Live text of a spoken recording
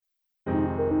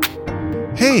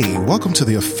Hey, welcome to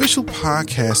the official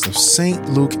podcast of St.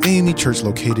 Luke AME Church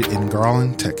located in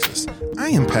Garland, Texas. I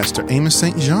am Pastor Amos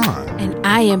St. John. And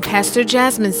I am Pastor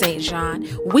Jasmine St. John.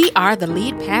 We are the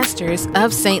lead pastors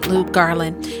of St. Luke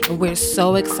Garland, and we're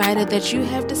so excited that you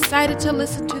have decided to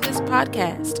listen to this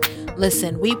podcast.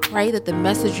 Listen, we pray that the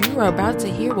message you are about to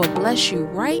hear will bless you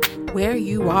right where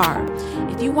you are.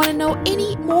 If you want to know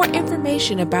any more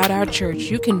information about our church,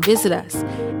 you can visit us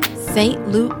at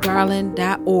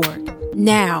stlukegarland.org.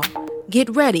 Now, get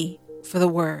ready for the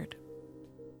word.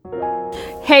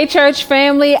 Hey, church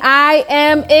family, I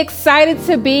am excited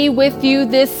to be with you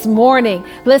this morning.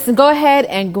 Listen, go ahead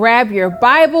and grab your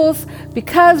Bibles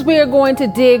because we are going to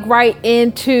dig right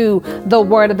into the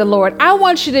word of the Lord. I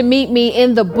want you to meet me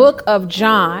in the book of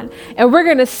John, and we're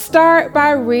going to start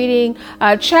by reading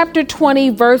chapter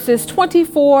 20, verses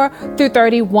 24 through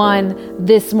 31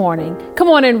 this morning. Come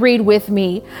on and read with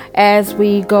me as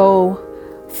we go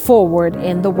forward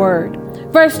in the word.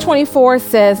 Verse 24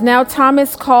 says, "Now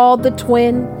Thomas, called the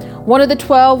twin, one of the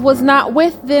 12, was not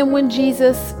with them when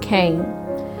Jesus came.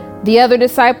 The other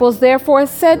disciples therefore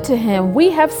said to him,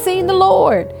 'We have seen the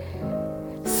Lord.'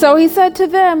 So he said to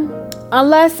them,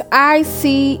 'Unless I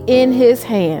see in his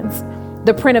hands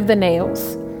the print of the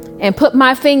nails, and put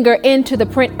my finger into the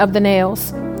print of the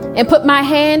nails, and put my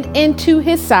hand into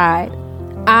his side,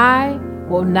 I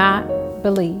will not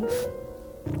believe.'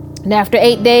 And after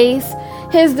 8 days,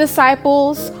 his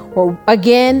disciples were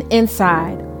again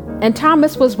inside, and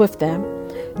Thomas was with them.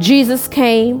 Jesus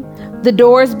came, the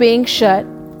doors being shut,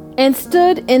 and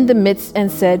stood in the midst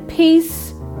and said,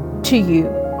 'Peace to you.'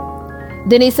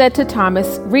 Then he said to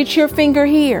Thomas, 'Reach your finger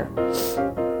here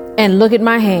and look at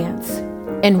my hands,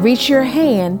 and reach your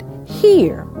hand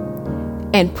here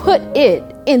and put it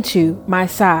into my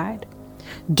side.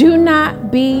 Do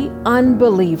not be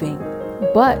unbelieving,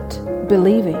 but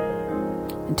believing.'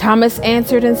 And Thomas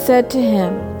answered and said to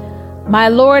him, 'My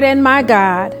Lord and my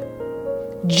God.'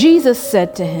 Jesus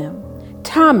said to him,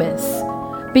 'Thomas,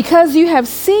 because you have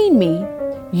seen me,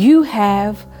 you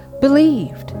have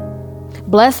believed.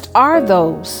 Blessed are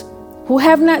those who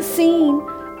have not seen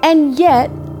and yet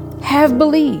have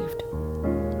believed.'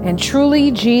 And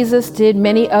truly Jesus did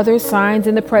many other signs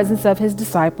in the presence of his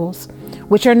disciples,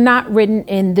 which are not written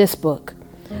in this book.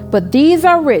 But these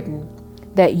are written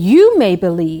that you may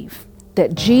believe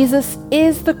that Jesus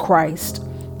is the Christ,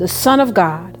 the Son of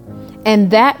God, and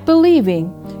that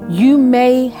believing you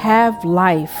may have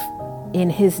life in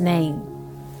his name."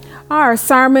 Our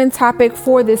sermon topic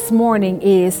for this morning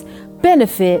is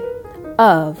benefit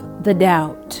of the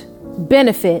doubt.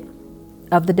 Benefit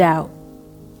of the doubt.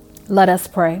 Let us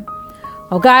pray.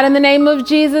 Oh God, in the name of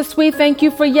Jesus, we thank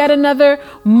you for yet another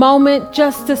moment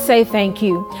just to say thank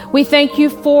you. We thank you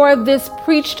for this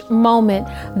preached moment,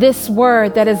 this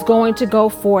word that is going to go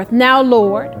forth. Now,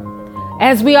 Lord,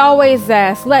 as we always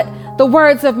ask, let the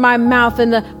words of my mouth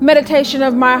and the meditation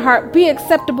of my heart be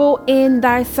acceptable in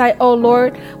thy sight, O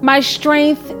Lord, my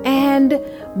strength and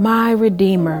my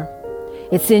Redeemer.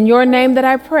 It's in your name that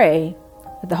I pray.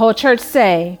 Let the whole church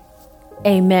say,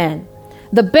 amen.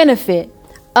 The benefit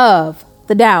of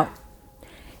the doubt.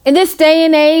 In this day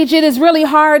and age, it is really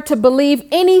hard to believe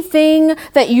anything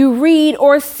that you read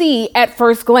or see at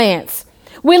first glance.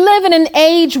 We live in an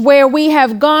age where we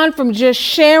have gone from just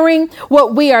sharing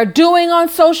what we are doing on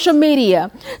social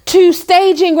media to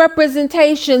staging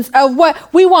representations of what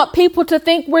we want people to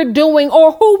think we're doing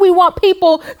or who we want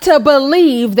people to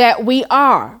believe that we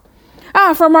are.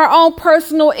 From our own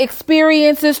personal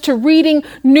experiences to reading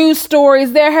news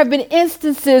stories, there have been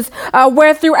instances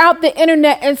where throughout the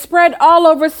internet and spread all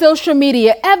over social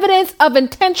media, evidence of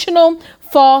intentional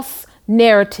false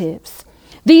narratives.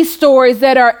 These stories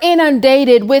that are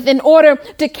inundated with in order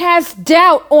to cast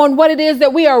doubt on what it is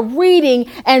that we are reading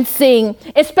and seeing,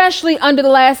 especially under the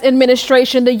last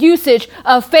administration, the usage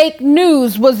of fake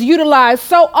news was utilized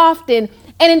so often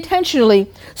and intentionally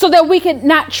so that we can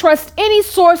not trust any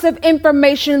source of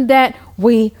information that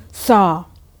we saw.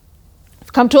 It's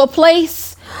come to a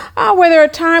place where there are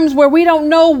times where we don't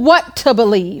know what to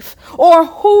believe or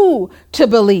who to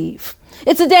believe.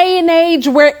 It's a day and age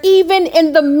where even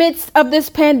in the midst of this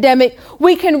pandemic,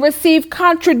 we can receive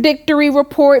contradictory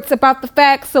reports about the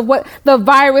facts of what the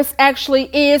virus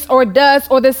actually is or does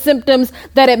or the symptoms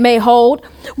that it may hold.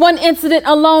 One incident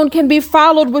alone can be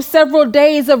followed with several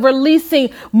days of releasing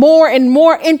more and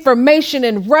more information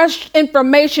and rushed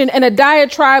information and a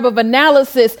diatribe of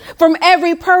analysis from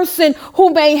every person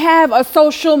who may have a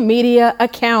social media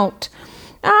account.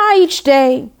 Each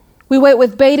day, we wait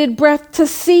with bated breath to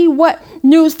see what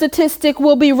new statistic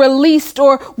will be released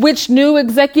or which new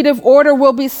executive order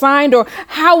will be signed or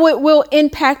how it will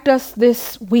impact us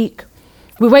this week.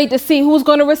 We wait to see who's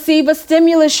going to receive a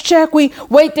stimulus check. We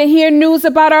wait to hear news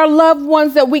about our loved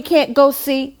ones that we can't go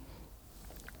see.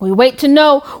 We wait to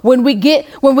know when we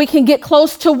can get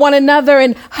close to one another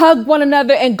and hug one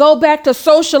another and go back to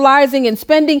socializing and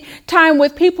spending time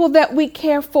with people that we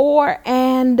care for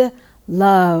and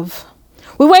love.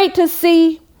 We wait to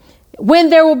see when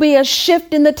there will be a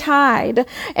shift in the tide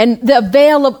and the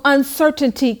veil of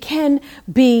uncertainty can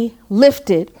be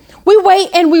lifted. We wait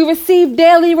and we receive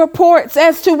daily reports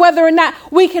as to whether or not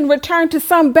we can return to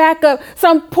some backup,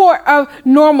 some port of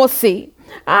normalcy.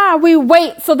 We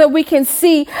wait so that we can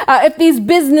see if these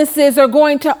businesses are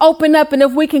going to open up and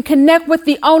if we can connect with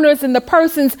the owners and the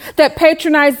persons that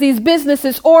patronize these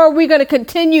businesses, or are we going to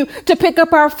continue to pick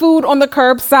up our food on the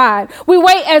curbside? We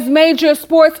wait as major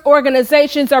sports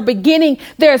organizations are beginning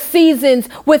their seasons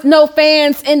with no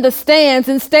fans in the stands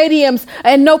and stadiums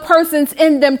and no persons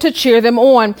in them to cheer them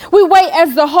on. We wait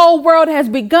as the whole world has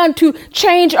begun to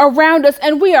change around us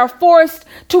and we are forced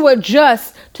to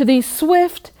adjust to these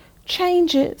swift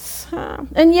changes.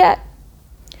 And yet,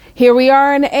 here we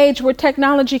are in an age where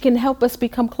technology can help us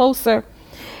become closer.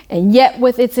 And yet,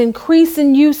 with its increase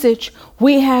in usage,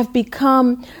 we have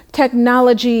become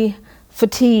technology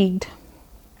fatigued.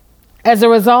 As a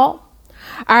result,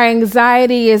 our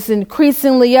anxiety is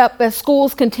increasingly up as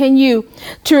schools continue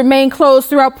to remain closed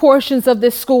throughout portions of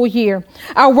this school year.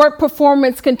 Our work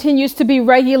performance continues to be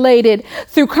regulated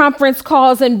through conference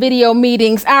calls and video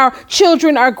meetings. Our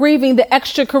children are grieving the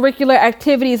extracurricular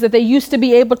activities that they used to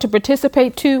be able to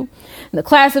participate to. The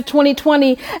class of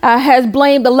 2020 has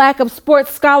blamed the lack of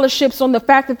sports scholarships on the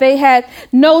fact that they had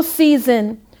no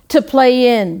season to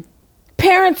play in.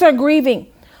 Parents are grieving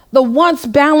the once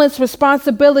balanced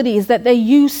responsibilities that they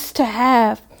used to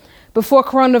have before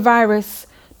coronavirus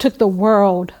took the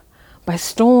world by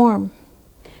storm.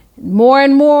 More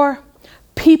and more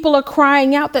people are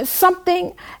crying out that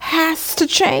something has to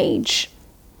change.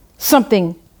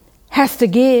 Something has to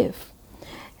give.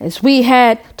 As we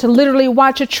had to literally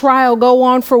watch a trial go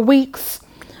on for weeks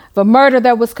of a murder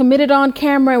that was committed on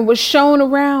camera and was shown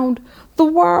around the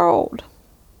world.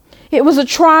 It was a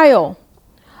trial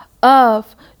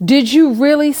of, did you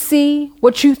really see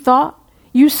what you thought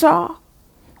you saw?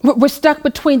 We're stuck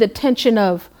between the tension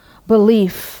of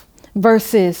belief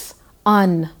versus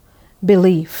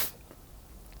unbelief.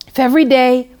 If every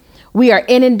day we are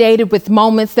inundated with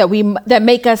moments that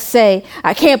make us say,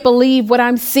 I can't believe what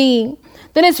I'm seeing,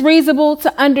 then it's reasonable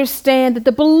to understand that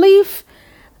the belief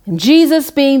in Jesus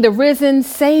being the risen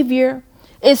Savior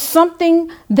is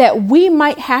something that we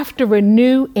might have to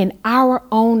renew in our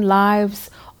own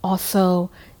lives also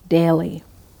daily.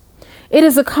 It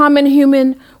is a common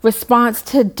human response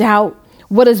to doubt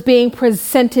what is being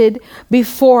presented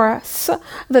before us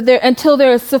until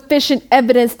there is sufficient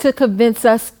evidence to convince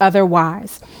us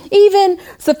otherwise. Even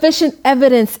sufficient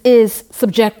evidence is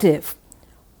subjective.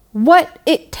 What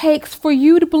it takes for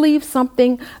you to believe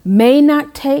something may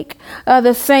not take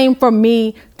the same for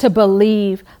me to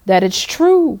believe that it's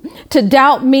true. To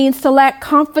doubt means to lack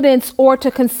confidence or to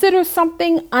consider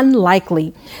something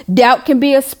unlikely. Doubt can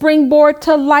be a springboard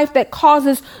to life that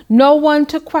causes no one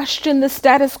to question the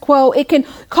status quo. It can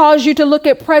cause you to look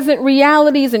at present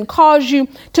realities and cause you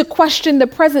to question the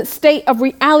present state of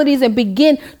realities and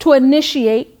begin to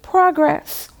initiate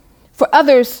progress. For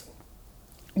others,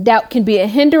 doubt can be a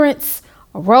hindrance,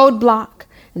 a roadblock,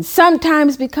 and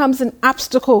sometimes becomes an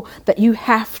obstacle that you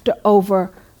have to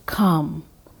overcome.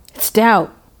 It's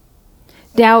doubt.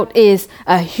 Doubt is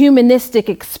a humanistic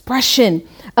expression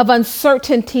of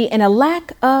uncertainty and a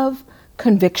lack of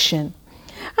conviction.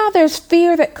 There's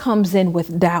fear that comes in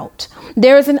with doubt.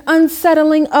 There is an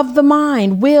unsettling of the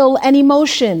mind, will, and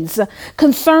emotions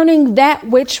concerning that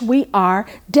which we are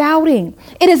doubting.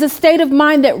 It is a state of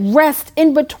mind that rests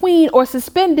in between or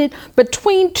suspended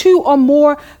between two or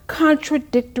more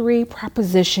contradictory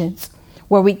propositions,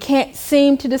 where we can't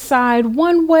seem to decide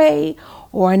one way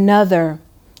or another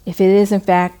if it is in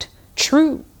fact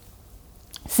true.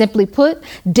 Simply put,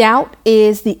 doubt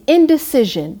is the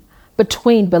indecision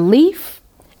between belief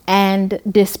and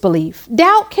disbelief.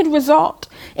 Doubt can result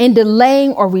in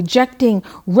delaying or rejecting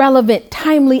relevant,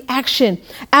 timely action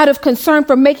out of concern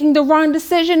for making the wrong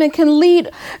decision and can lead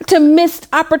to missed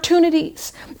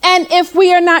opportunities. And if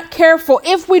we are not careful,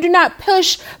 if we do not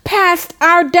push past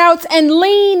our doubts and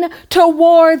lean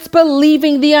towards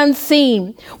believing the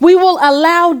unseen, we will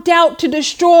allow doubt to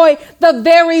destroy the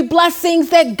very blessings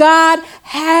that God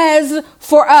has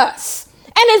for us.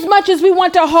 And as much as we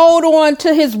want to hold on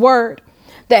to his word,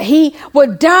 that he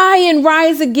would die and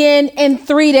rise again in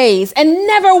 3 days and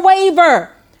never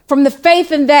waver from the faith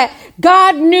in that,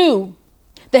 God knew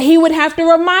that he would have to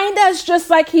remind us just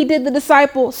like he did the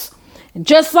disciples. And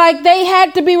just like they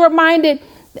had to be reminded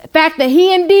the fact that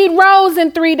he indeed rose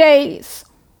in 3 days.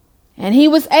 And he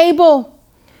was able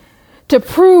to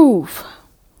prove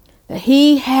that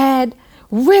he had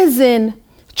risen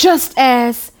just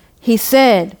as he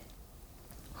said.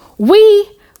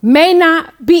 We may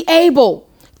not be able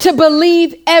to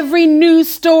believe every news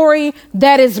story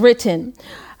that is written,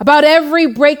 about every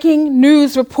breaking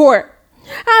news report.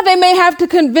 They may have to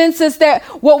convince us that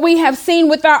what we have seen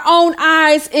with our own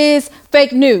eyes is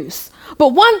fake news. But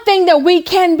one thing that we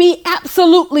can be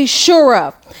absolutely sure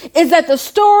of is that the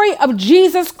story of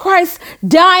Jesus Christ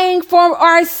dying for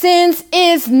our sins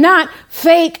is not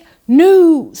fake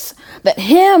news. That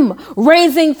him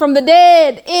raising from the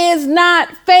dead is not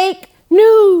fake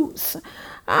news.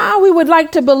 We would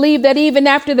like to believe that even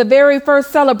after the very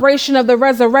first celebration of the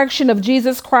resurrection of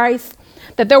Jesus Christ,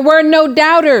 that there were no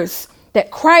doubters,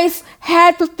 that Christ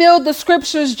had fulfilled the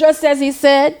scriptures just as he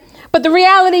said. But the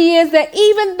reality is that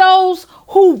even those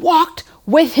who walked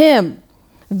with him,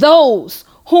 those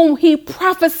whom he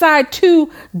prophesied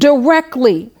to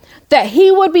directly, that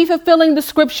he would be fulfilling the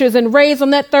scriptures and raised on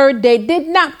that third day, did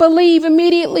not believe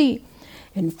immediately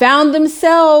and found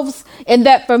themselves in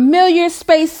that familiar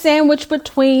space sandwiched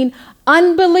between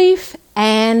unbelief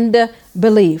and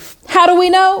belief. How do we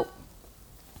know?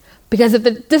 Because if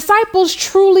the disciples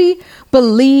truly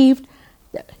believed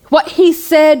what he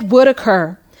said would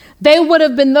occur, they would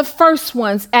have been the first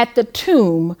ones at the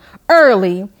tomb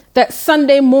early that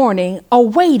Sunday morning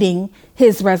awaiting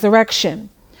his resurrection,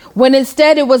 when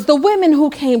instead it was the women who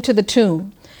came to the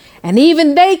tomb. And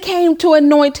even they came to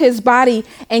anoint his body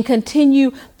and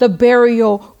continue the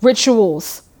burial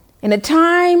rituals. In a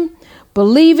time,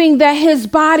 believing that his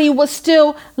body was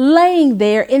still laying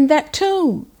there in that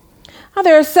tomb. Now,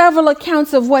 there are several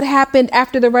accounts of what happened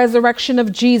after the resurrection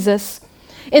of Jesus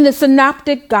in the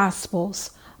Synoptic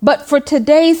Gospels. But for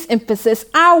today's emphasis,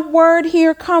 our word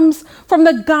here comes from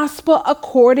the Gospel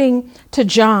according to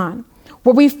John,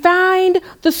 where we find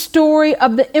the story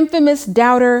of the infamous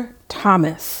doubter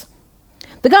Thomas.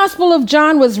 The Gospel of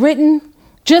John was written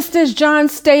just as John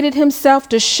stated himself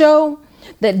to show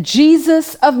that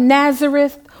Jesus of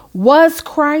Nazareth was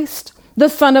Christ, the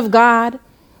Son of God,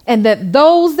 and that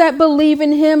those that believe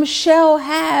in him shall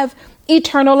have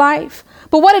eternal life.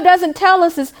 But what it doesn't tell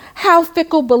us is how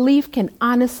fickle belief can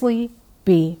honestly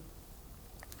be.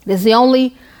 It's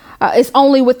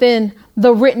only within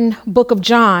the written book of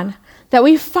John that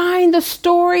we find the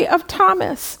story of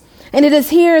Thomas. And it is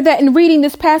here that in reading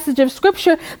this passage of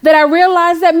scripture that I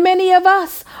realize that many of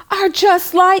us are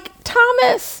just like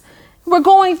Thomas. We're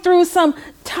going through some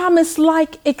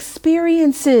Thomas-like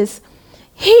experiences.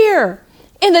 Here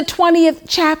in the 20th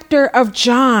chapter of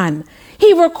John,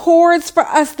 he records for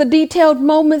us the detailed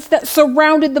moments that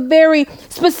surrounded the very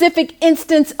specific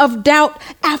instance of doubt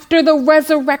after the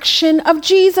resurrection of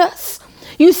Jesus.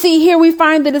 You see, here we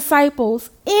find the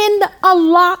disciples in a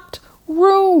locked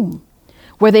room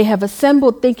where they have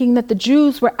assembled thinking that the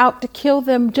Jews were out to kill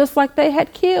them just like they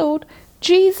had killed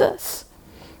Jesus.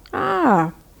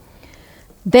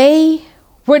 They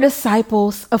were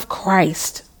disciples of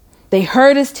Christ. They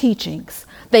heard his teachings.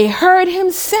 They heard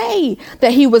him say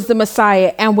that he was the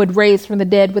Messiah and would raise from the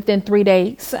dead within 3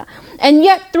 days. And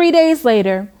yet 3 days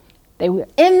later, they were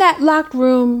in that locked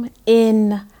room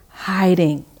in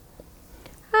hiding.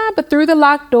 But through the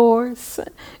locked doors,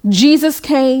 Jesus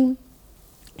came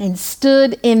and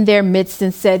stood in their midst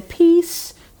and said,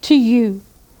 "Peace to you."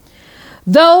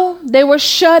 Though they were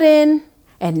shut in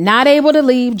and not able to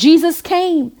leave, Jesus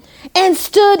came and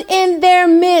stood in their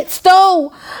midst.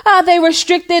 Though they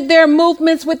restricted their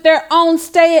movements with their own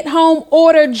stay-at-home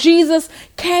order, Jesus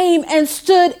came and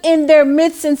stood in their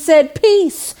midst and said,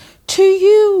 "Peace to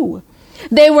you."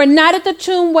 They were not at the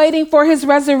tomb waiting for his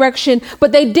resurrection,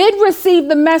 but they did receive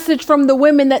the message from the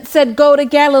women that said, "Go to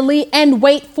Galilee and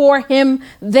wait for him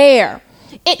there."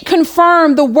 It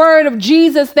confirmed the word of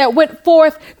Jesus that went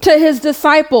forth to his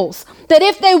disciples, that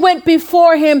if they went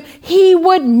before him, he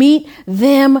would meet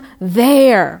them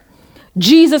there.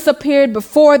 Jesus appeared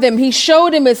before them. He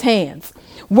showed him his hands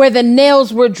where the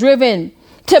nails were driven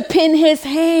to pin his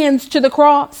hands to the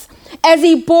cross as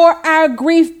he bore our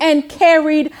grief and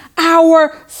carried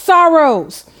our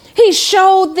sorrows. He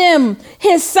showed them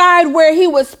his side where he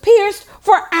was pierced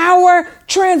for our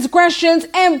transgressions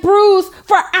and bruised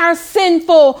for our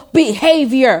sinful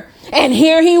behavior. And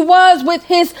here he was with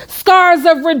his scars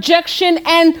of rejection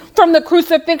and from the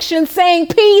crucifixion saying,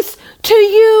 "Peace to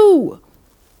you."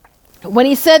 When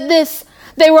he said this,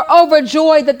 they were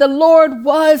overjoyed that the Lord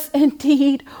was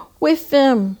indeed with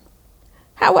them.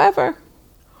 However,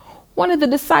 one of the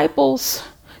disciples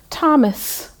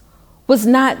Thomas was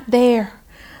not there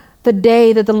the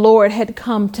day that the Lord had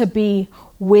come to be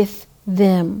with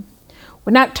them.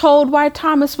 We're not told why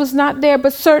Thomas was not there,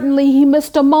 but certainly he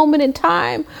missed a moment in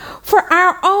time for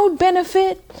our own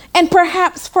benefit and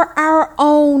perhaps for our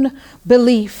own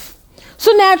belief.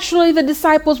 So naturally, the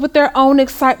disciples, with their own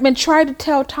excitement, tried to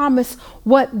tell Thomas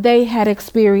what they had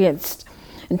experienced.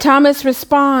 And Thomas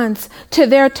responds to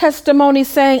their testimony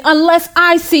saying, unless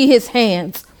I see his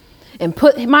hands and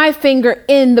put my finger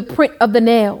in the print of the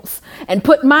nails and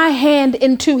put my hand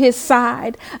into his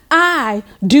side, I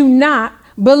do not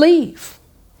believe.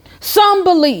 Some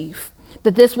believe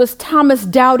that this was Thomas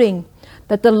doubting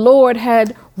that the Lord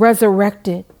had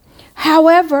resurrected.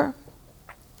 However,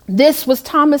 this was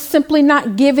Thomas simply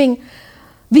not giving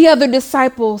the other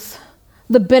disciples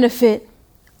the benefit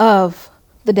of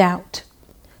the doubt.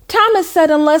 Thomas said,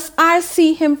 unless I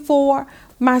see him for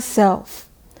myself,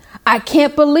 I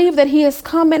can't believe that he has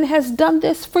come and has done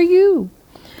this for you.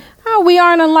 We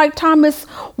aren't unlike Thomas,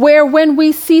 where when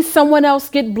we see someone else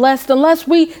get blessed, unless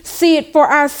we see it for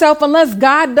ourselves, unless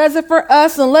God does it for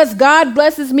us, unless God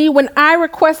blesses me when I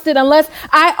request it, unless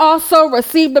I also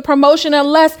receive the promotion,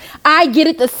 unless I get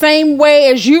it the same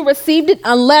way as you received it,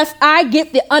 unless I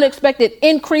get the unexpected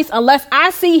increase, unless I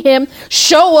see him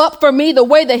show up for me the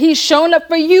way that he's shown up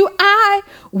for you, I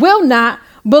will not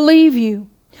believe you.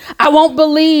 I won't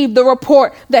believe the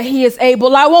report that he is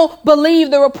able. I won't believe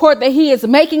the report that he is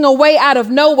making a way out of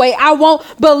no way. I won't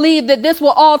believe that this will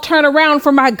all turn around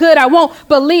for my good. I won't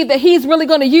believe that he's really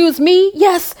going to use me.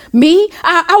 Yes, me.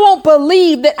 I won't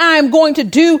believe that I'm going to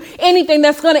do anything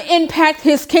that's going to impact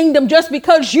his kingdom just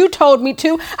because you told me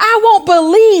to. I won't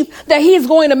believe that he's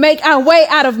going to make a way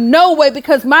out of no way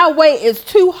because my way is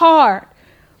too hard.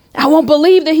 I won't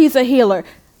believe that he's a healer.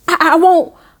 I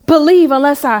won't believe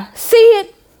unless I see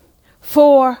it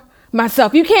for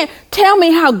myself. You can't tell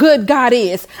me how good God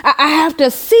is. I have to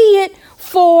see it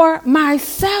for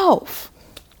myself.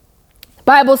 The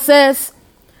Bible says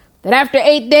that after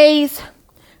 8 days,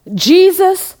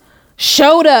 Jesus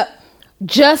showed up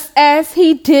just as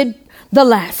he did the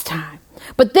last time.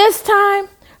 But this time,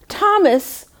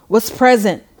 Thomas was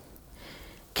present.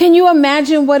 Can you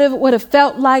imagine what it would have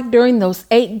felt like during those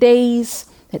 8 days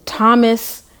that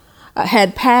Thomas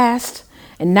had passed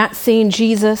and not seen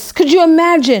Jesus? Could you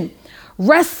imagine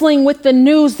wrestling with the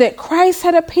news that Christ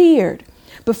had appeared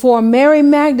before Mary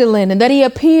Magdalene and that he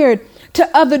appeared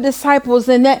to other disciples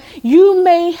and that you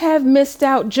may have missed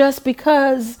out just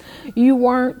because you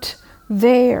weren't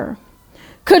there?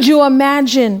 Could you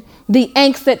imagine the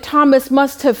angst that Thomas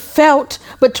must have felt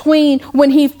between when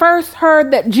he first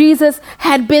heard that Jesus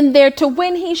had been there to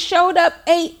when he showed up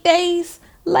 8 days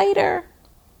later?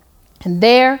 And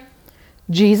there,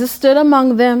 Jesus stood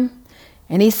among them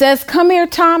and he says, come here,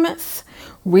 Thomas,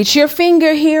 reach your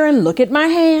finger here and look at my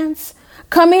hands.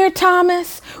 Come here,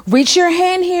 Thomas, reach your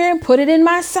hand here and put it in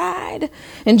my side.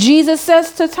 And Jesus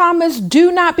says to Thomas,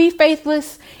 do not be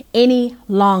faithless any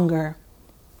longer.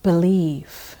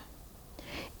 Believe.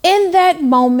 In that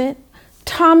moment,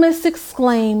 Thomas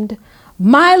exclaimed,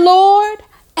 my Lord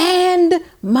and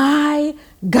my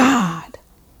God.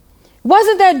 It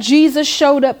wasn't that Jesus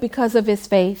showed up because of his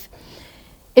faith.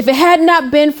 If it had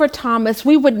not been for Thomas,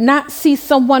 we would not see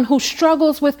someone who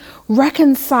struggles with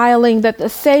reconciling that the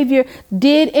Savior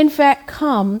did in fact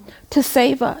come to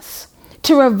save us,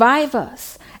 to revive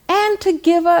us, and to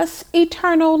give us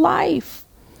eternal life.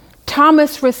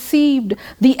 Thomas received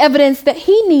the evidence that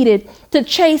he needed to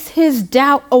chase his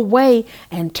doubt away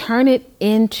and turn it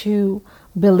into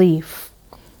belief.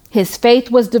 His faith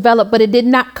was developed, but it did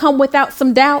not come without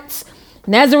some doubts.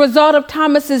 And as a result of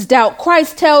Thomas's doubt,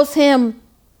 Christ tells him,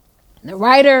 the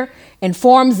writer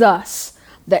informs us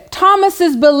that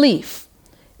Thomas's belief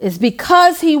is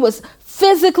because he was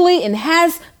physically and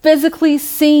has physically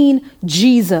seen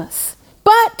Jesus.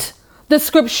 But the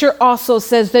scripture also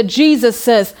says that Jesus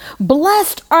says,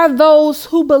 blessed are those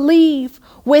who believe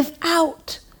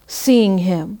without seeing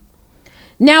him.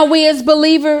 Now we as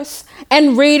believers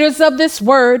and readers of this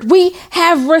word, we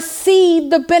have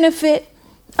received the benefit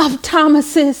of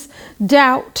Thomas's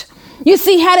doubt. You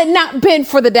see, had it not been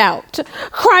for the doubt,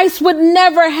 Christ would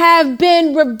never have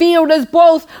been revealed as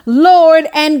both Lord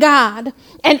and God.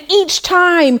 And each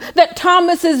time that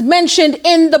Thomas is mentioned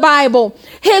in the Bible,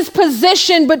 his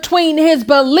position between his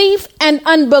belief and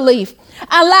unbelief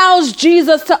allows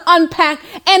Jesus to unpack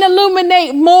and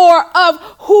illuminate more of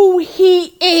who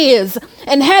he is.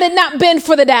 And had it not been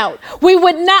for the doubt, we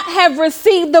would not have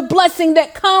received the blessing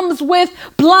that comes with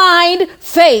blind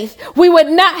faith. We would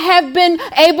not have been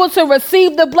able to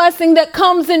receive the blessing that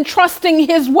comes in trusting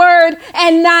his word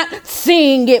and not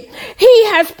seeing it. He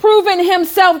has proven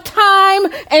himself time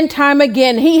and time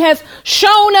again. He has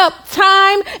shown up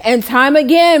time and time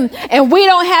again. And we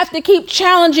don't have to keep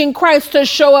challenging Christ to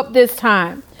show up this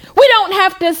time. We don't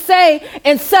have to say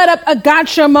and set up a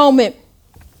gotcha moment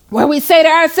where we say to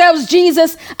ourselves,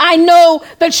 Jesus, I know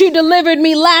that you delivered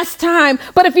me last time,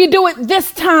 but if you do it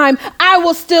this time, I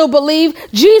will still believe.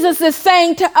 Jesus is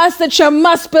saying to us that you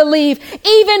must believe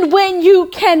even when you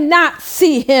cannot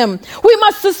see him. We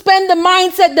must suspend the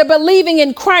mindset that believing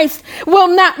in Christ will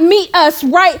not meet us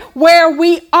right where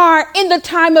we are in the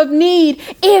time of need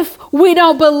if we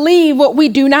don't believe what we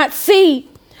do not see.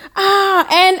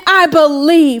 And I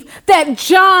believe that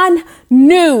John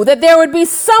knew that there would be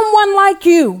someone like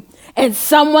you and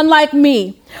someone like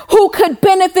me who could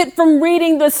benefit from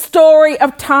reading the story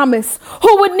of Thomas,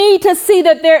 who would need to see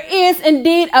that there is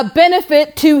indeed a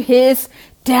benefit to his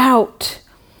doubt.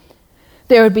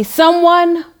 There would be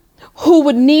someone who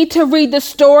would need to read the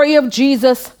story of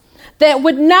Jesus that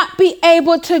would not be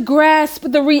able to grasp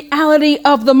the reality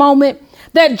of the moment,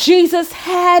 that Jesus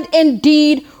had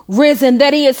indeed risen,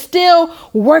 that he is still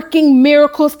working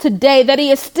miracles today, that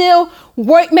he is still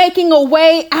making a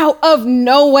way out of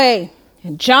no way.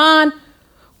 And John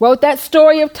wrote that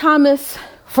story of Thomas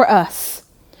for us,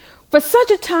 for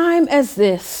such a time as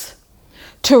this,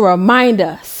 to remind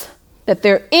us that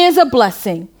there is a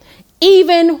blessing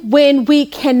even when we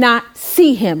cannot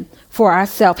see him for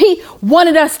ourselves. He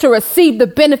wanted us to receive the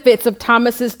benefits of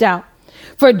Thomas's doubt.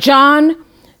 For John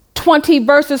 20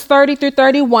 verses 30 through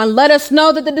 31, let us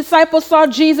know that the disciples saw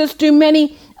Jesus do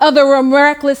many other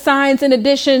miraculous signs in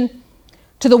addition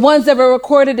to the ones that were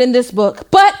recorded in this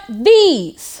book. But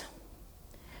these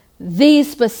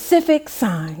specific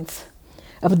signs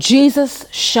of Jesus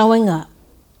showing up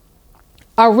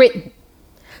are written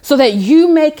so that you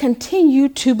may continue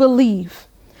to believe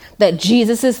that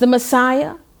Jesus is the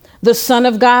Messiah, the Son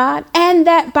of God, and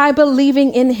that by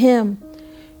believing in him,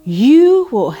 you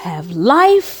will have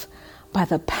life by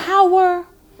the power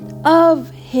of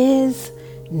his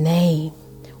name.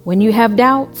 When you have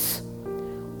doubts,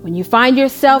 when you find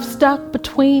yourself stuck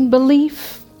between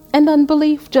belief and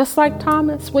unbelief, just like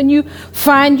Thomas, when you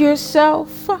find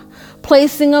yourself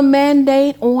placing a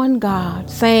mandate on God,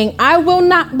 saying, I will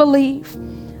not believe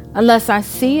unless I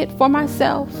see it for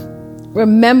myself,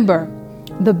 remember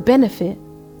the benefit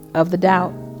of the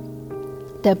doubt.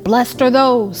 That blessed are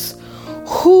those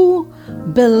who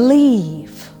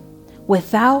believe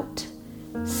without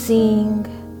seeing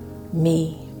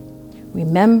me.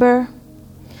 Remember,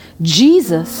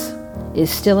 Jesus is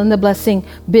still in the blessing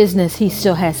business. He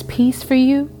still has peace for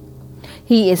you.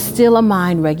 He is still a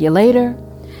mind regulator,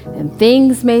 and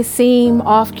things may seem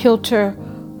off kilter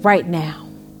right now.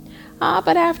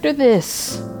 But after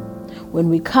this, when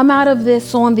we come out of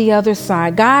this on the other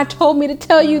side, God told me to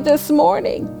tell you this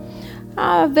morning,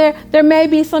 there may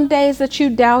be some days that you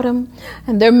doubt him,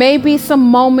 and there may be some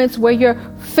moments where your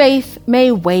faith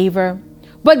may waver,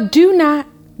 but do not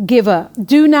give up.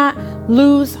 Do not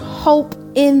lose hope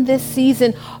in this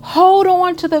season. Hold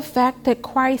on to the fact that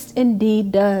Christ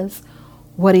indeed does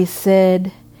what he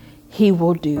said he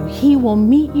will do. He will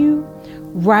meet you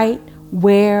right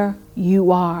where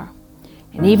you are.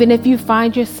 And even if you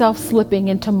find yourself slipping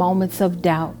into moments of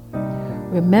doubt,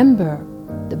 remember,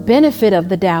 the benefit of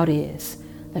the doubt is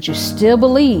that you still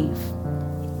believe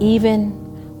even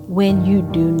when you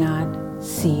do not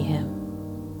see him.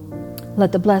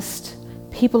 Let the blessed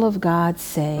people of God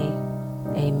say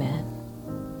amen.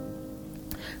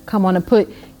 Come on and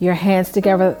put your hands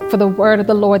together for the word of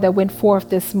the Lord that went forth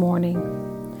this morning.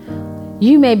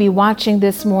 You may be watching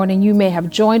this morning. You may have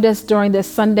joined us during this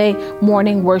Sunday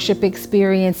morning worship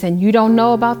experience, and you don't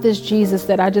know about this Jesus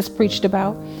that I just preached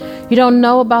about. You don't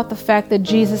know about the fact that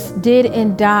Jesus did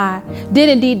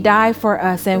indeed die for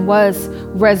us and was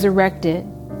resurrected.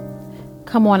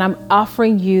 Come on, I'm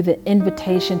offering you the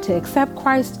invitation to accept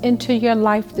Christ into your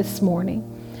life this morning.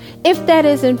 If that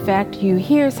is in fact you,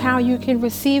 here's how you can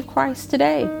receive Christ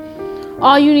today.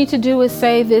 All you need to do is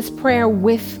say this prayer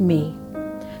with me.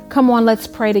 Come on, let's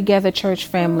pray together, church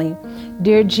family.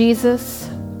 Dear Jesus,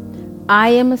 I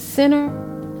am a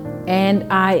sinner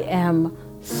and I am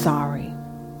sorry.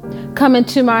 Come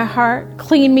into my heart,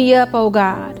 clean me up, oh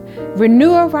God.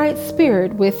 Renew a right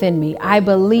spirit within me. I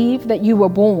believe that you were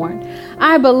born.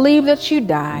 I believe that you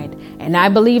died. And I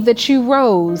believe that you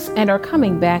rose and are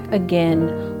coming back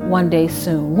again one day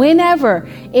soon. Whenever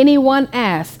anyone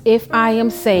asks if I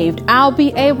am saved, I'll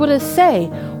be able to say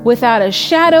without a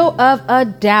shadow of a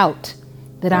doubt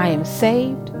that I am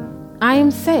saved, I am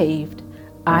saved,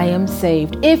 I am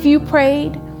saved. If you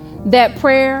prayed that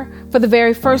prayer for the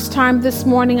very first time this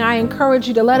morning, I encourage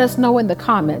you to let us know in the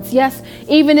comments. Yes,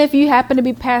 even if you happen to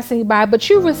be passing by, but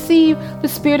you received the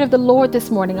Spirit of the Lord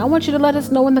this morning, I want you to let us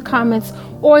know in the comments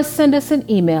or send us an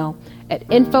email at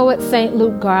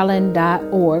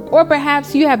info@stlukegarland.org. Or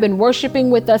perhaps you have been worshiping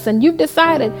with us and you've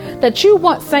decided that you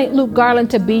want St. Luke Garland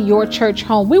to be your church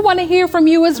home. We want to hear from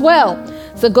you as well.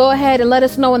 So go ahead and let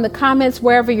us know in the comments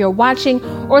wherever you're watching,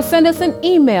 or send us an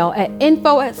email at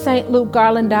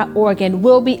info@stlukegarland.org, and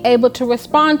we'll be able to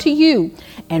respond to you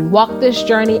and walk this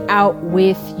journey out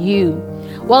with you.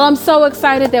 Well, I'm so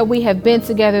excited that we have been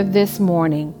together this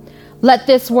morning. Let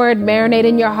this word marinate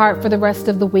in your heart for the rest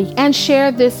of the week, and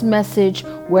share this message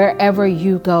wherever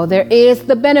you go. There is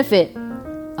the benefit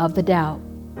of the doubt.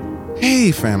 Hey,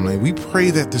 family, we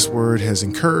pray that this word has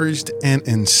encouraged and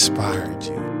inspired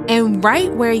you. And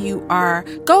right where you are,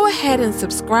 go ahead and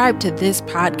subscribe to this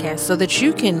podcast so that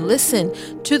you can listen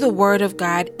to the Word of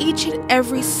God each and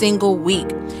every single week.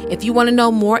 If you want to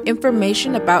know more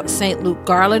information about St. Luke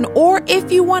Garland, or if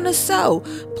you want to sow,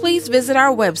 please visit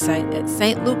our website at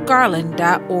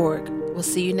stlukegarland.org. We'll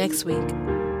see you next week.